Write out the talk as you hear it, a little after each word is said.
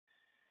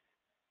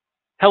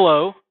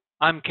Hello,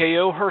 I'm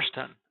K.O.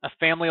 Hurston, a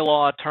family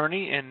law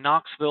attorney in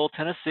Knoxville,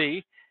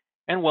 Tennessee,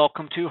 and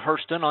welcome to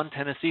Hurston on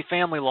Tennessee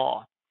Family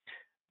Law.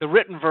 The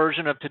written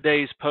version of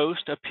today's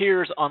post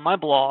appears on my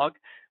blog,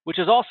 which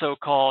is also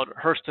called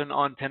Hurston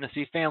on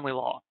Tennessee Family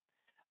Law.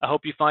 I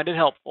hope you find it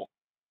helpful.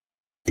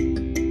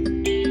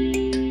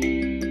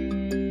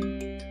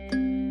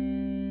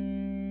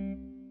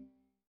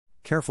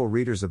 Careful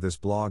readers of this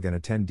blog and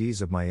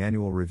attendees of my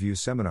annual review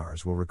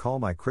seminars will recall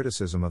my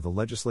criticism of the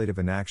legislative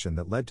inaction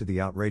that led to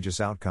the outrageous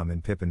outcome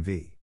in Pippin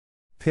v.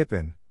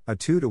 Pippin, a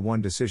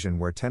 2-to-1 decision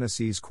where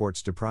Tennessee's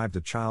courts deprived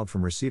a child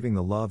from receiving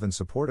the love and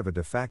support of a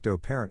de facto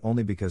parent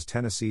only because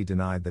Tennessee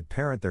denied that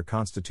parent their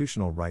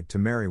constitutional right to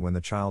marry when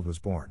the child was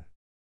born.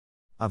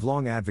 I've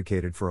long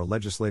advocated for a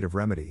legislative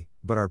remedy,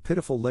 but our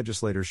pitiful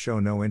legislators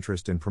show no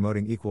interest in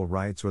promoting equal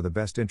rights or the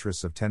best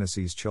interests of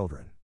Tennessee's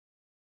children.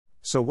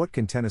 So what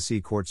can Tennessee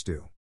courts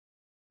do?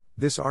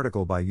 This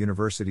article by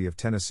University of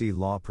Tennessee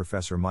law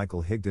professor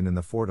Michael Higdon in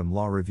the Fordham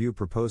Law Review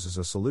proposes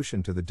a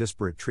solution to the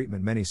disparate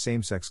treatment many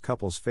same-sex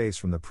couples face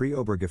from the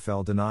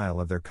pre-Obergefell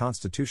denial of their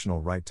constitutional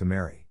right to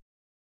marry.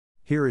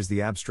 Here is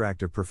the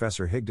abstract of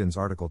Professor Higdon's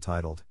article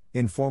titled,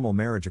 Informal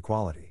Marriage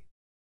Equality.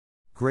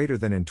 Greater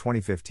than in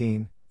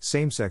 2015,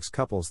 same-sex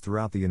couples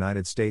throughout the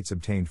United States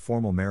obtained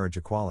formal marriage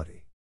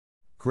equality.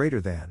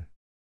 Greater than,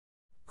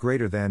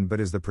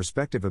 but is the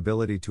prospective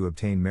ability to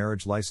obtain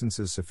marriage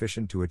licenses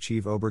sufficient to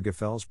achieve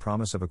Obergefell's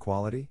promise of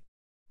equality?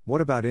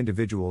 What about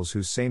individuals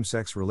whose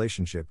same-sex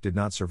relationship did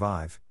not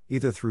survive,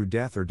 either through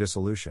death or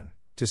dissolution,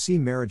 to see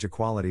marriage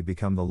equality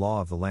become the law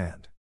of the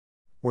land?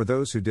 Or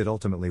those who did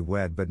ultimately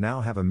wed but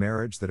now have a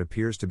marriage that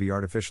appears to be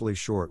artificially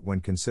short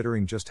when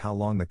considering just how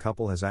long the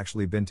couple has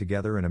actually been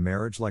together in a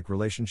marriage-like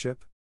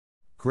relationship?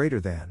 Greater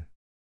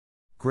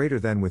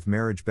than with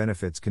marriage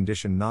benefits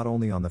conditioned not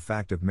only on the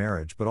fact of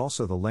marriage but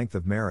also the length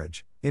of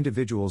marriage,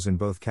 individuals in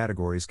both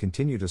categories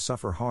continue to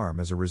suffer harm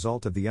as a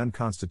result of the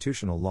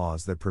unconstitutional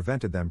laws that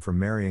prevented them from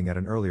marrying at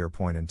an earlier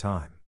point in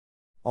time.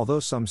 Although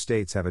some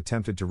states have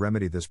attempted to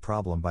remedy this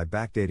problem by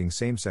backdating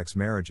same-sex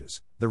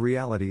marriages, the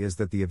reality is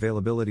that the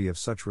availability of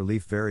such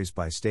relief varies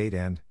by state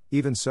and,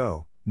 even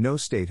so, no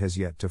state has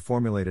yet to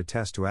formulate a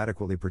test to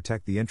adequately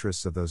protect the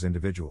interests of those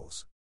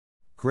individuals.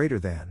 Greater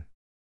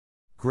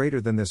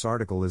than this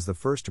article is the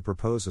first to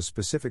propose a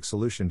specific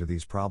solution to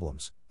these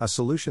problems, a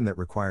solution that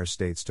requires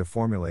states to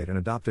formulate and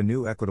adopt a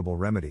new equitable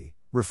remedy,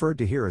 referred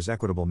to here as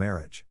equitable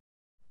marriage.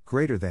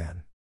 Greater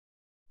than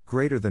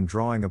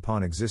drawing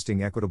upon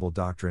existing equitable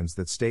doctrines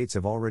that states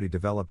have already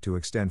developed to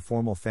extend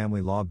formal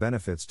family law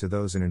benefits to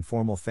those in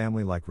informal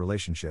family-like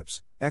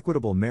relationships,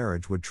 equitable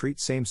marriage would treat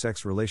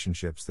same-sex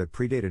relationships that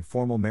predated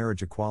formal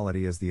marriage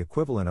equality as the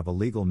equivalent of a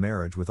legal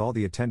marriage with all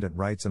the attendant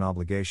rights and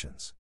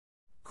obligations.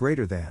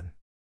 Greater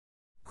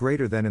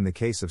than in the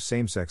case of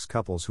same-sex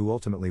couples who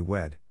ultimately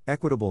wed,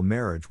 equitable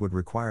marriage would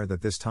require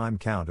that this time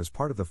count as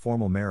part of the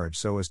formal marriage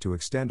so as to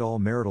extend all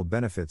marital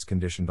benefits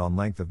conditioned on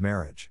length of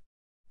marriage.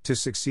 To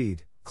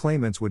succeed,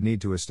 claimants would need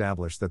to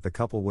establish that the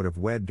couple would have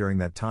wed during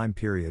that time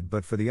period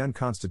but for the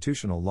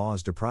unconstitutional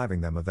laws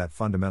depriving them of that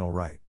fundamental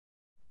right.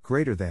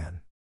 Greater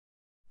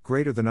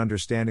than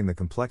understanding the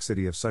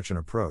complexity of such an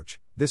approach,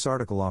 this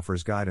article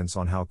offers guidance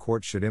on how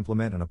courts should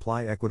implement and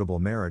apply equitable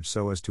marriage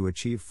so as to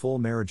achieve full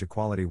marriage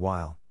equality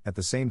while, at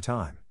the same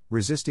time,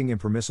 resisting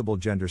impermissible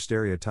gender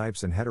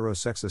stereotypes and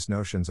heterosexist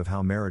notions of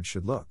how marriage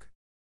should look.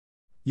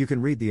 You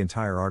can read the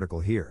entire article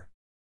here.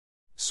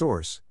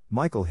 Source: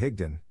 Michael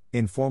Higdon,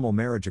 Informal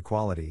Marriage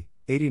Equality,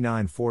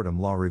 89 Fordham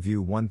Law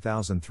Review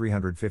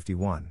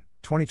 1351,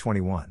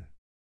 2021.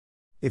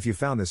 If you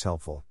found this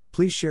helpful,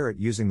 please share it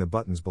using the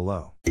buttons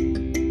below.